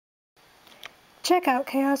Check out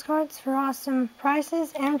Chaos Cards for awesome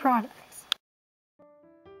prices and products.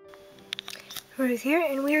 Ruth here,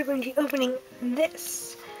 and we are going to be opening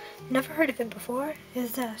this. Never heard of it before.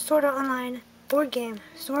 It's a Sword Art Online board game,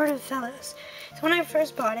 Sword of Fellows. So when I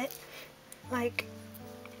first bought it, like,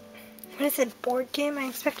 when I said board game, I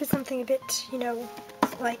expected something a bit, you know,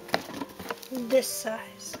 like this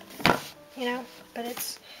size, you know, but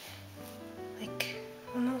it's like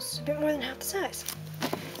almost a bit more than half the size.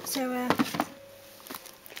 So, I have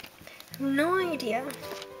no idea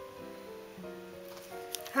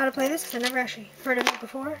how to play this because I've never actually heard of it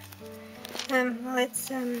before. Well,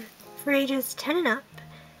 it's for ages 10 and up,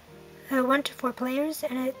 1 to 4 players,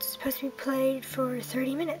 and it's supposed to be played for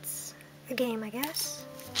 30 minutes. A game, I guess.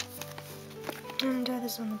 And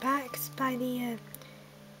this is on the back. It's by the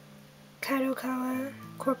Kadokawa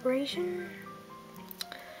Corporation.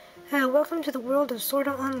 Welcome to the world of Sword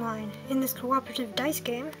Art Online. In this cooperative dice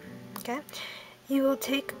game, okay, you will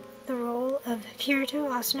take the role of Kirito,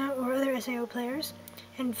 Asuna, or other SAO players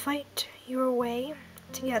and fight your way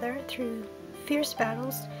together through fierce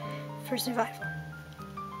battles for survival.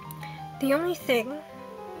 The only thing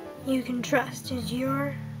you can trust is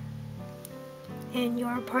your and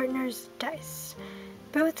your partner's dice.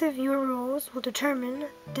 Both of your rolls will determine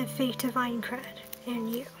the fate of Aincrad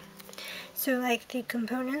and you. So like the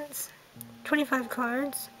components, 25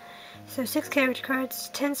 cards, so 6 character cards,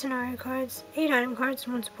 10 scenario cards, 8 item cards,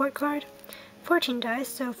 and 1 support card, 14 dice,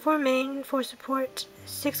 so 4 main, 4 support,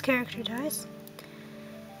 6 character dice,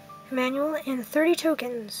 a manual, and 30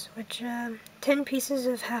 tokens, which 10 pieces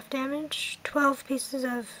of half damage, 12 pieces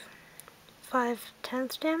of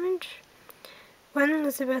 5/10 damage, 1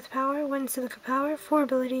 Elizabeth power, 1 Silica power, 4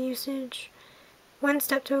 ability usage, 1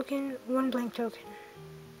 step token, 1 blank token.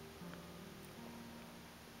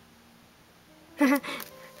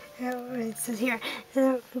 It says here,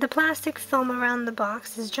 the plastic film around the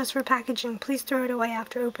box is just for packaging. Please throw it away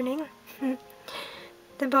after opening.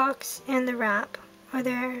 The box and the wrap are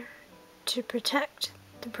there to protect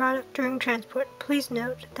the product during transport. Please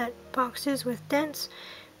note that boxes with dents,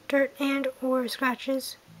 dirt, and or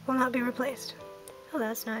scratches will not be replaced. Oh,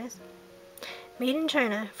 that's nice. Made in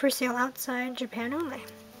China, for sale outside Japan only.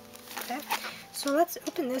 Okay, so let's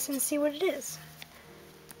open this and see what it is.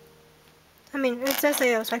 I mean, it's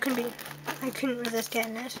SAO, so I couldn't resist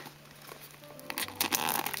getting it.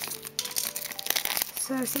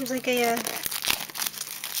 So it seems like a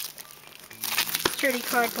sturdy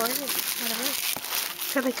cardboard, whatever.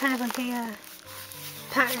 Probably kind of like a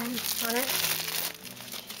pattern on it.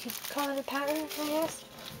 You could call it a pattern, I guess.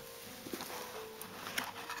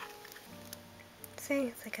 See,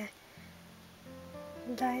 it's like a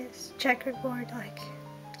dice checkered board, like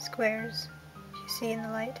squares you see in the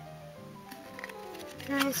light.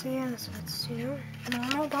 Nice, yeah, so it's, you know,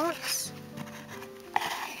 normal box.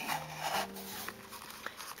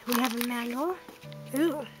 We have a manual.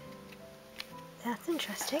 Ooh, that's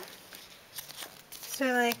interesting. So,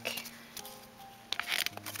 like,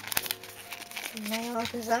 the manual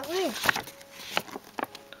opens that way.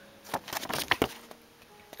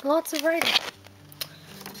 Lots of writing.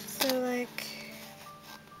 So, like,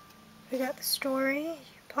 we got the story.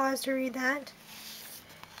 Pause to read that.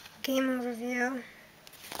 Game overview.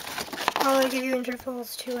 I'll give you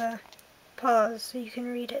intervals to pause so you can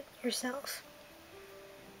read it yourself.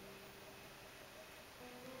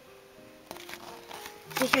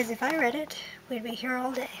 Because if I read it, we'd be here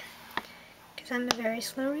all day. Because I'm a very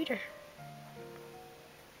slow reader.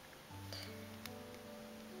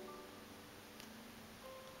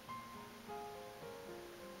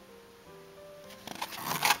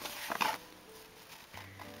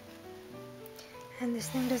 And this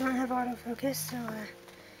thing does not have autofocus, so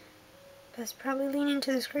best probably lean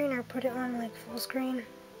into the screen or put it on like full screen.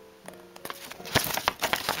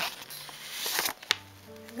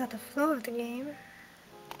 I've got the flow of the game.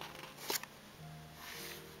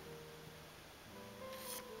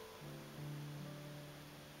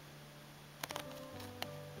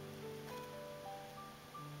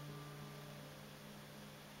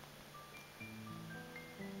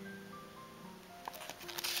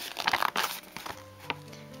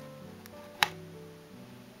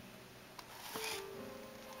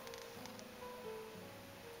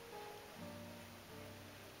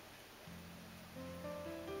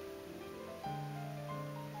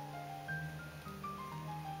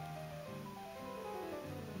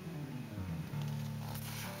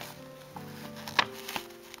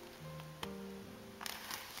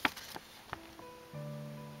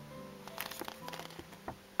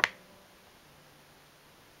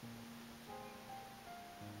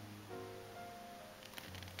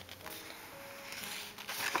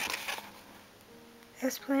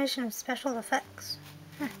 Explanation of special effects.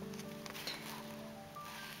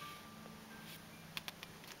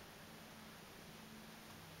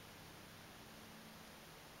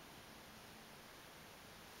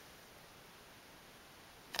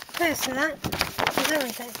 Okay, so that is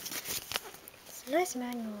everything. It's a nice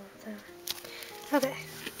manual, though. Okay,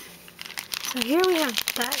 so here we have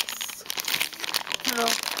dice. Little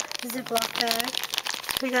Ziploc bag.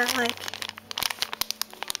 We got like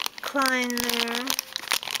Klein there,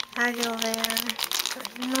 Agile there,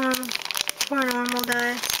 four normal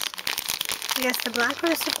dice. I guess the black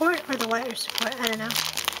are support or the white are support, I don't know.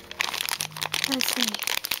 Let's see.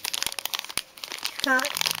 Got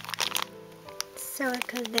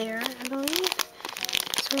silica there, I believe.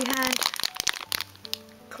 So we had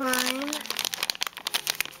Klein.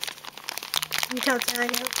 You can tell it's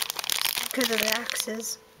Agile because of the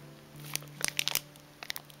axes.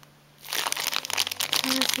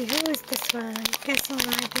 Let's see, who is this one? I'm guessing it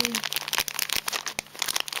might be...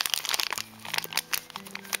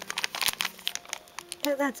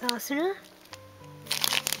 That's Asuna.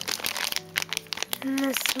 And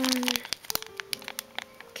this one...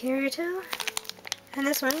 Kirito. And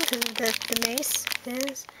this one, because the mace,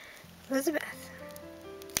 is Elizabeth.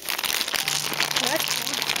 So that's cool.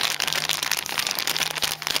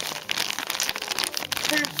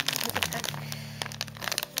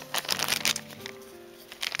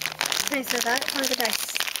 Okay, so that are the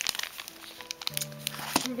dice.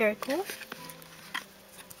 Very cool.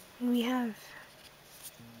 And we have,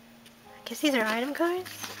 I guess these are item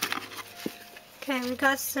cards. Okay, we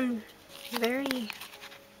got some very,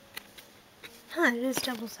 it is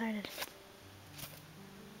double-sided.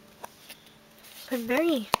 But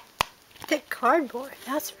very thick cardboard,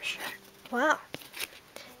 that's for sure. Wow,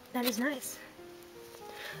 that is nice.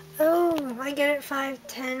 Oh, I get it, 5,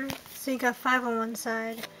 10. So you got 5 on one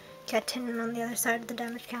side. Got 10 on the other side of the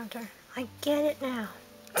damage counter. I get it now.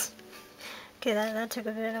 Okay, that took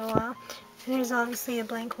a bit of a while. And here's obviously a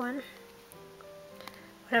blank one.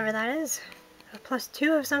 Whatever that is. A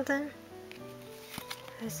 +2 of something.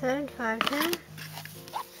 I said 5, 10.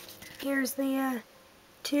 Here's the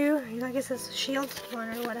 2. I guess it's a shield one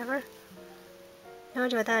or whatever. No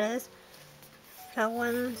idea what that is. Got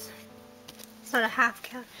 1s. It's not a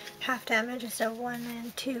half damage, it's a 1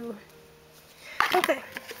 and 2. Okay.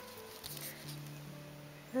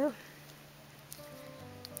 Oh.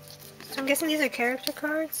 So I'm guessing these are character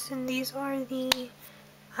cards, and these are the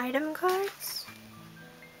item cards.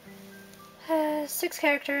 6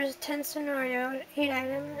 characters, 10 scenario, 8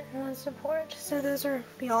 item, and 1 support. So those are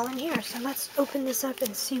be all in here. So let's open this up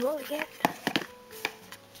and see what we get.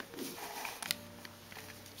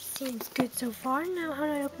 Seems good so far. Now how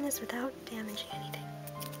do I open this without damaging anything?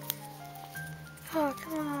 Oh,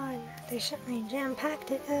 come on. They certainly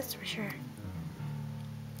jam-packed it, that's for sure.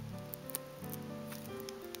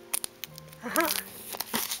 Aha!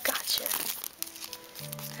 Gotcha.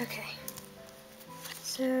 Okay.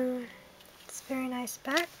 So, it's very nice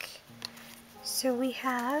back. So we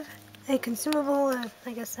have a consumable,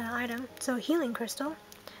 I guess an item, so a healing crystal.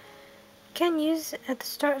 Can use at the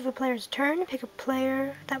start of a player's turn. Pick a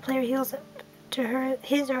player, that player heals up to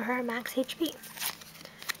his or her max HP.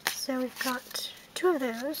 So we've got 2 of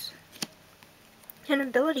those. An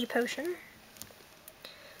ability potion,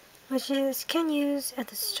 which is can use at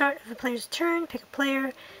the start of a player's turn. Pick a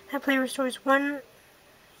player. That player restores 1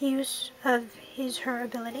 use of his or her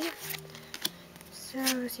ability. So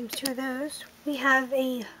it seems 2 of those. We have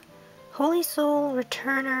a Holy Soul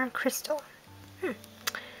Returner Crystal.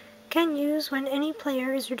 Can use when any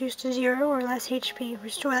player is reduced to 0 or less HP.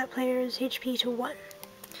 Restore that player's HP to 1.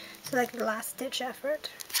 So like the last ditch effort.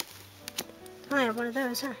 Oh, I have one of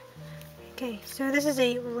those, huh? Okay, so this is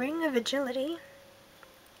a Ring of Agility.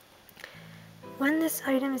 When this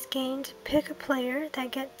item is gained, pick a player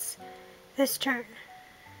that gets this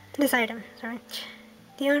item, sorry.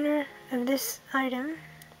 The owner of this item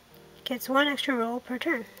gets 1 extra roll per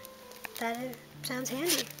turn. That sounds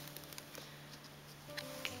handy.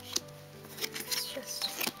 It's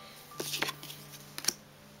just...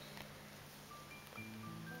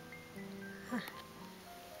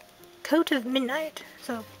 Coat of Midnight,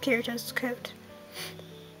 so Kirito's coat.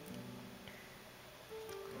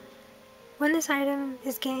 When this item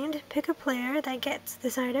is gained, pick a player that gets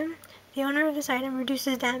this item. The owner of this item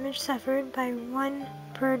reduces damage suffered by 1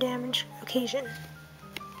 per damage occasion.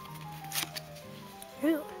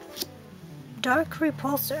 Ooh. Dark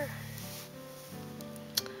Repulsor.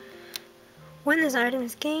 When this item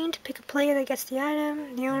is gained, pick a player that gets the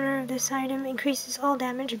item. The owner of this item increases all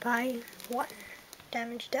damage by 1.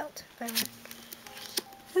 Damage dealt by 1.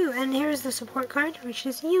 Ooh, and here's the support card, which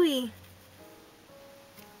is Yui.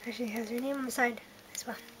 Actually has her name on the side as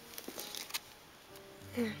well.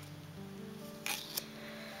 Yeah.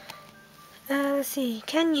 Let's see.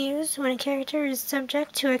 Can use when a character is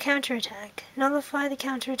subject to a counterattack. Nullify the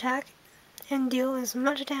counterattack and deal as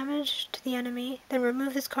much damage to the enemy, then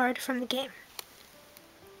remove this card from the game.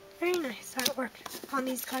 Very nice how it worked on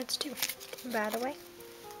these cards too, by the way.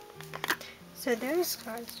 So those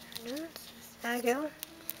cards. SAO.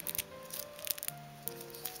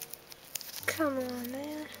 Come on,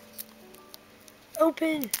 man.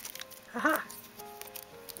 Open! Aha!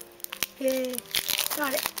 Yay.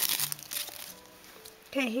 Got it.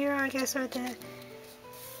 Okay, here I guess are the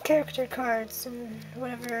character cards and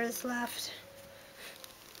whatever is left.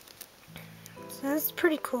 So that's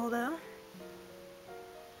pretty cool though.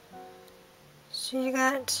 So you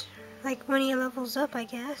got like when he levels up, I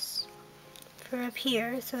guess, for up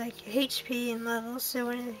here. So like HP and levels. So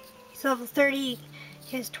when he's level 30,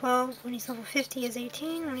 he has 12. When he's level 50, he has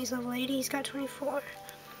 18. When he's level 80, he's got 24.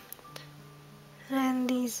 And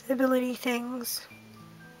these ability things,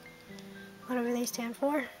 whatever they stand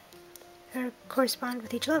for, correspond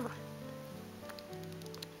with each level.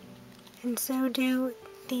 And so do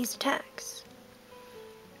these attacks.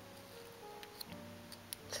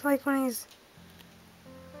 So like when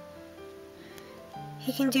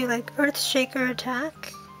he can do like Earthshaker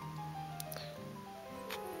attack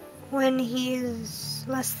when he is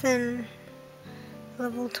less than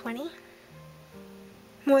level 20.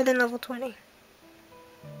 More than level 20.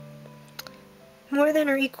 More than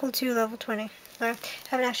or equal to level 20. I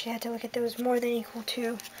haven't actually had to look at those more than equal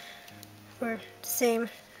to or same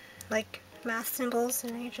like math symbols,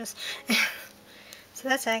 and I just so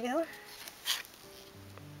that's SAO.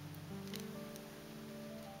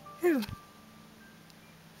 And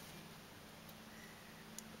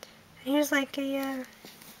here's like a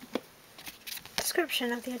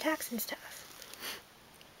description of the attacks and stuff.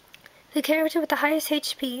 The character with the highest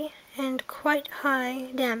HP and quite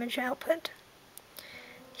high damage output.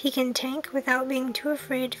 He can tank without being too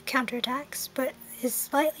afraid of counterattacks, but is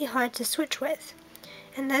slightly hard to switch with,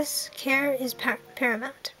 and thus care is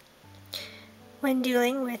paramount. When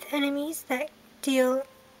dealing with enemies that deal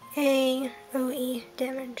AoE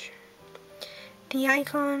damage. The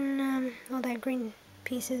icon, all that green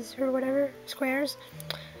pieces or whatever, squares,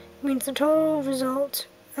 means the total result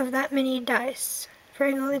of that many dice. For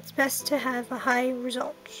example, it's best to have a high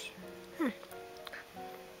result.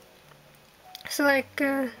 So like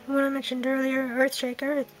what I mentioned earlier,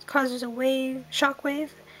 Earthshaker, it causes a shock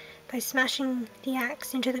wave by smashing the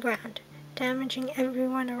axe into the ground, damaging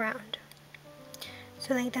everyone around.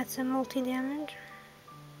 So like that's a multi-damage.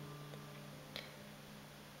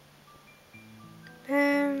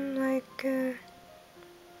 And like,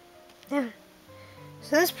 yeah.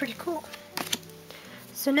 So that's pretty cool.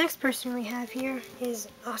 So next person we have here is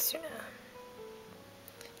Asuna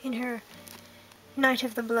in her Knight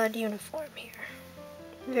of the Blood uniform here.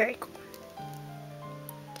 Very cool.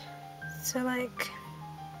 So like,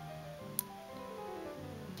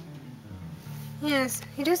 yes,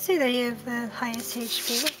 he does say that you have the highest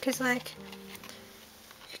HP, because like,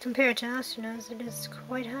 if you compare it to Asuna's, it is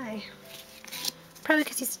quite high. Probably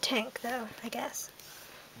because he's a tank though, I guess.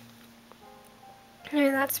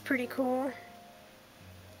 Yeah, that's pretty cool.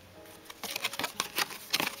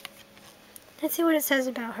 Let's see what it says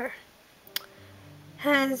about her.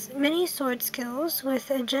 Has many sword skills with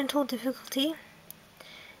a gentle difficulty,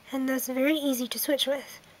 and thus very easy to switch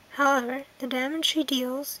with. However, the damage she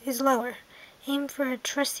deals is lower. Aim for a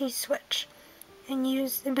trusty switch, and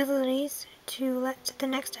use abilities to let the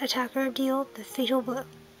next attacker deal the fatal blow,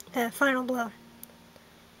 the final blow.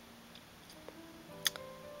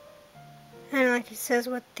 And like it says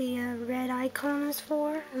what the red icon is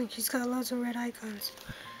for. Like she's got loads of red icons.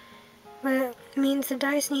 But it means the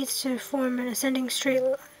dice needs to form an ascending straight,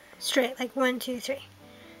 like 1, 2, 3.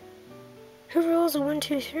 Who rolls a 1,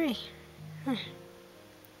 2, 3?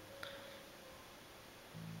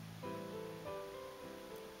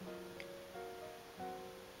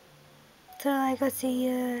 So like, let's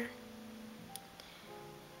see,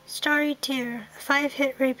 Starry Tear, a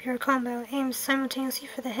 5-hit rapier combo, aims simultaneously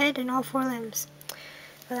for the head and all 4 limbs.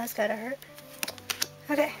 Well, that's gotta hurt.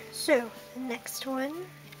 Okay, so the next one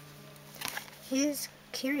is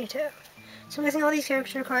Kirito. So I'm guessing all these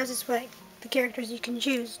character cards is like the characters you can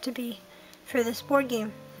choose to be for this board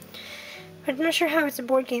game. But I'm not sure how it's a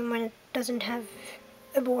board game when it doesn't have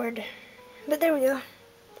a board. But there we go.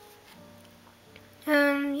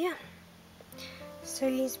 Yeah. So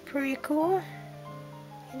he's pretty cool.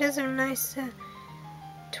 He does have a nice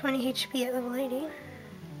 20 HP at level 80.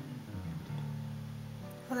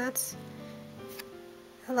 Well, that's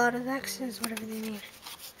a lot of X's, whatever they mean.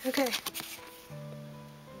 Okay.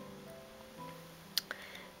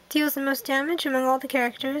 Deals the most damage among all the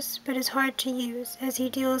characters, but is hard to use as he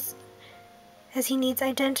needs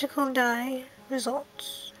identical die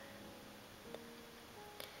results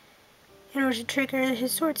in order to trigger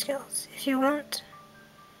his sword skills. If you want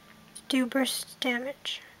to do burst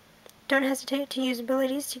damage, don't hesitate to use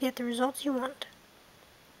abilities to get the results you want.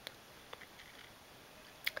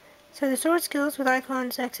 So the sword skills with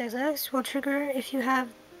icons XXX will trigger if you have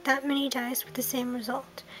that many dice with the same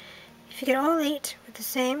result. If you get all 8 with the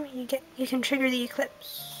same, you can trigger the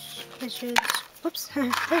eclipse, which is, whoops,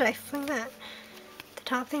 where did I fling that? The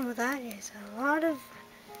top thing with that is a lot of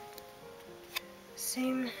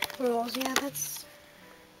same rolls. Yeah, that's,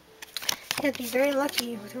 you have to be very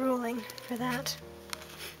lucky with rolling for that.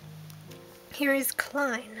 Here is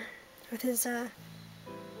Klein with his,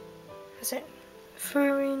 what's it,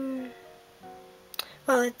 Furin,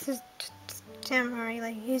 well, it's his samurai,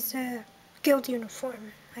 like, his, guild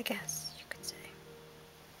uniform, I guess you could say.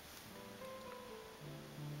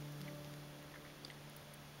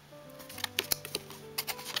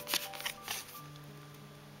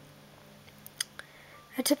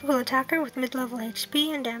 A typical attacker with mid-level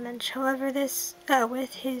HP and damage. However,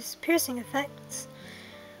 with his piercing effects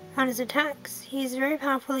on his attacks, he is very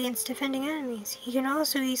powerful against defending enemies. He can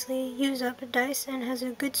also easily use up dice and has a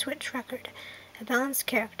good switch record, a balanced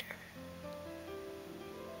character.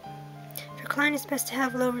 For Klein, it's best to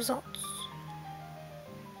have low results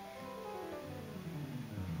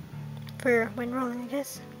for when rolling, I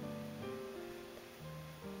guess.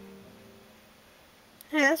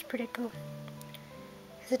 Yeah, that's pretty cool.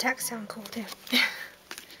 His attacks sound cool too.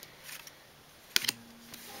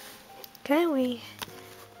 Okay, we'll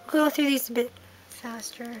go through these a bit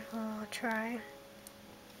faster. I'll try.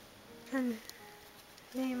 And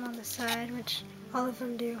name on the side, which all of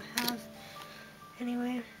them do have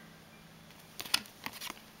anyway.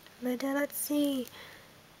 But let's see.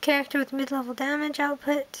 Character with mid-level damage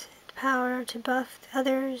output, power to buff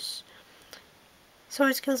others.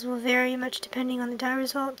 Sword skills will vary much depending on the die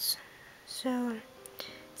results, so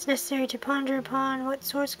it's necessary to ponder upon what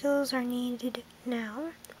sword skills are needed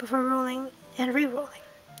now before rolling and re-rolling.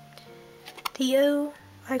 The O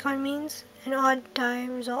icon means an odd die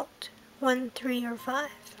result, 1, 3, or 5.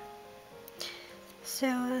 So,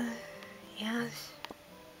 yeah,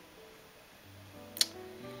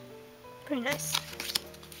 pretty nice.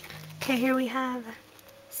 Okay, here we have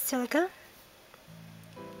Silica.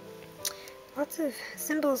 Lots of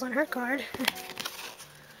symbols on her card.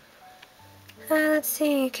 Let's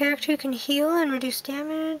see, character who can heal and reduce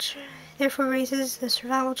damage, therefore raises the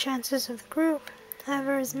survival chances of the group.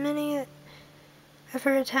 However, as many of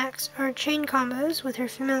her attacks are chain combos with her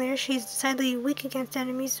familiar, she is decidedly weak against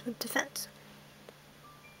enemies with defense.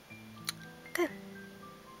 Okay.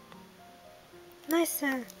 Nice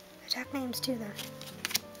attack names too,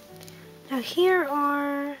 though. Now here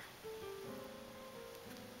are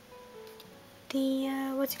the,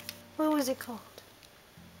 what was it called?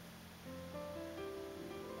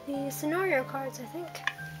 The scenario cards, I think.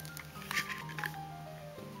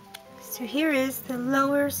 So here is the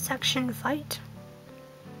lower section fight.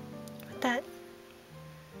 With that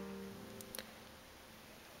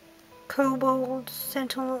Kobold,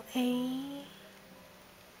 Sentinel A,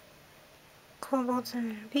 Kobolds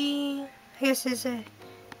and B. I guess there's a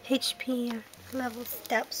HP level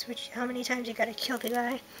steps, which how many times you gotta kill the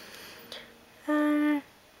guy.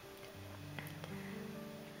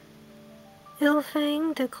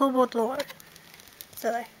 Ilfang, the Kobold Lord.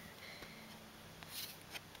 So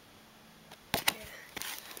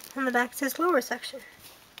on the back it says lower section.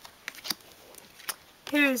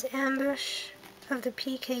 Here is Ambush of the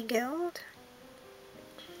PK Guild.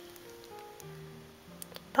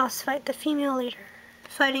 Boss fight, the female leader.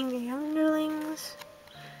 Fighting the underlings.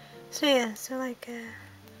 So yeah, so like,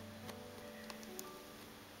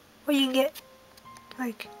 where you get,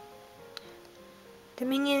 like, the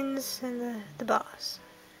minions and the boss.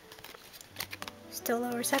 Still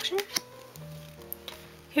lower section.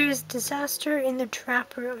 Here's Disaster in the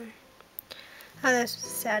Trap Room. Oh, this was a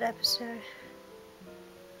sad episode.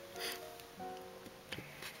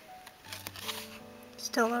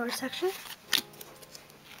 Still lower section.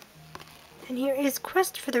 And here is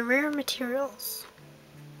Quest for the Rare Materials.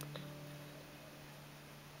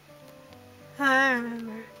 I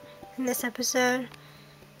remember in this episode,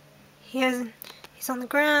 he's on the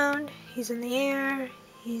ground, he's in the air,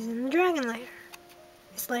 he's in the dragon lair.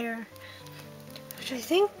 His lair. Which I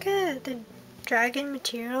think the dragon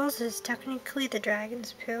materials is technically the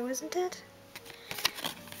dragon's poo, isn't it?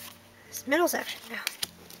 This middle section now.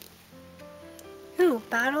 Ooh,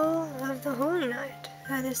 Battle of the Holy Knight.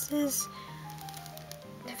 This is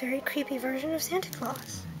a very creepy version of Santa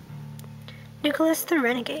Claus. Nicholas the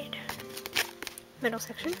Renegade. Middle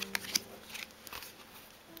section.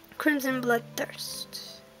 Crimson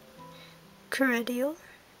Bloodthirst. Coradial.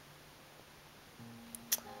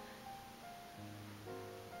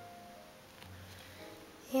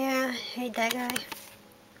 Yeah, hate that guy.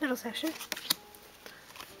 Middle section.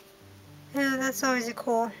 Yeah, that's always a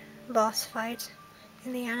cool boss fight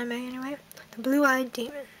in the anime anyway. The Blue-Eyed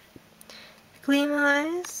Demon. Gleam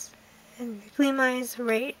Eyes, and Gleam Eyes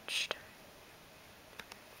Raged.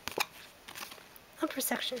 Upper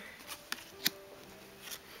section.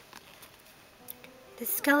 The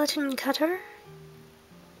Skeleton Cutter.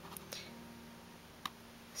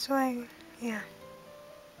 So yeah.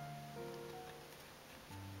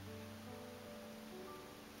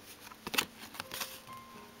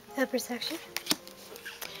 Upper section.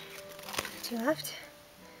 To left.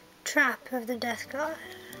 Trap of the Death God.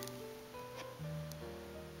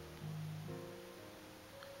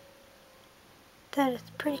 That is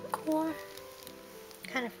pretty cool.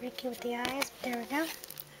 Kind of freaky with the eyes, but there we go.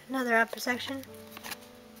 Another upper section.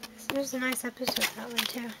 So there's a nice episode of that one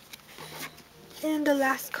too. And the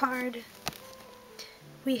last card,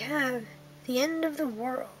 we have The End of the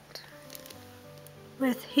World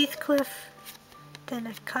with Heathcliff the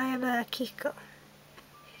Nakayaba Akiko.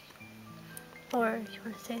 Or if you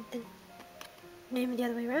want to say the name the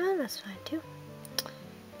other way around, that's fine too.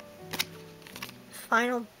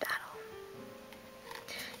 Final Battle.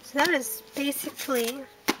 So that is basically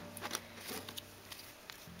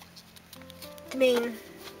the main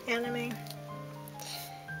anime,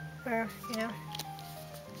 or, you know,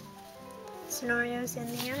 scenarios in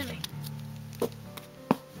the anime.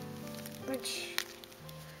 Which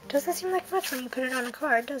doesn't seem like much when you put it on a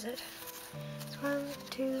card, does it? It's 1,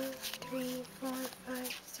 2, 3, 4,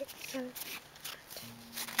 5, 6, 7,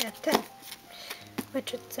 8, 9, 10.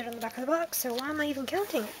 Which would sit on the back of the box, so why am I even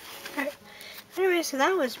counting it? Alright. Anyway, so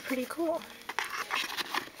that was pretty cool.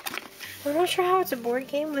 I'm not sure how it's a board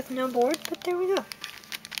game with no board, but there we go.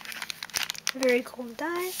 Very cool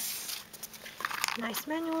dice. Nice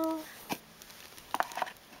manual.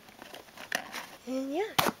 And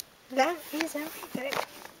yeah, that is everything.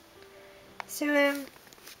 So,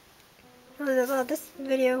 well, this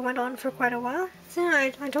video went on for quite a while. So I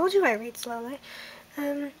told you I read slowly.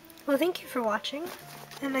 Well, thank you for watching.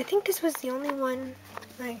 And I think this was the only one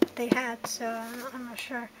like they had, so I'm not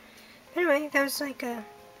sure. Anyway, that was like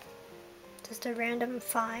just a random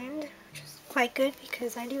find, which is quite good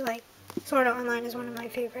because I do like Sword Art Online is one of my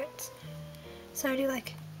favorites. So I do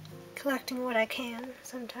like collecting what I can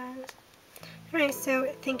sometimes. Anyway,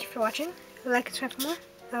 so thank you for watching. Like and subscribe for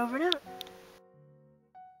more. Over and out.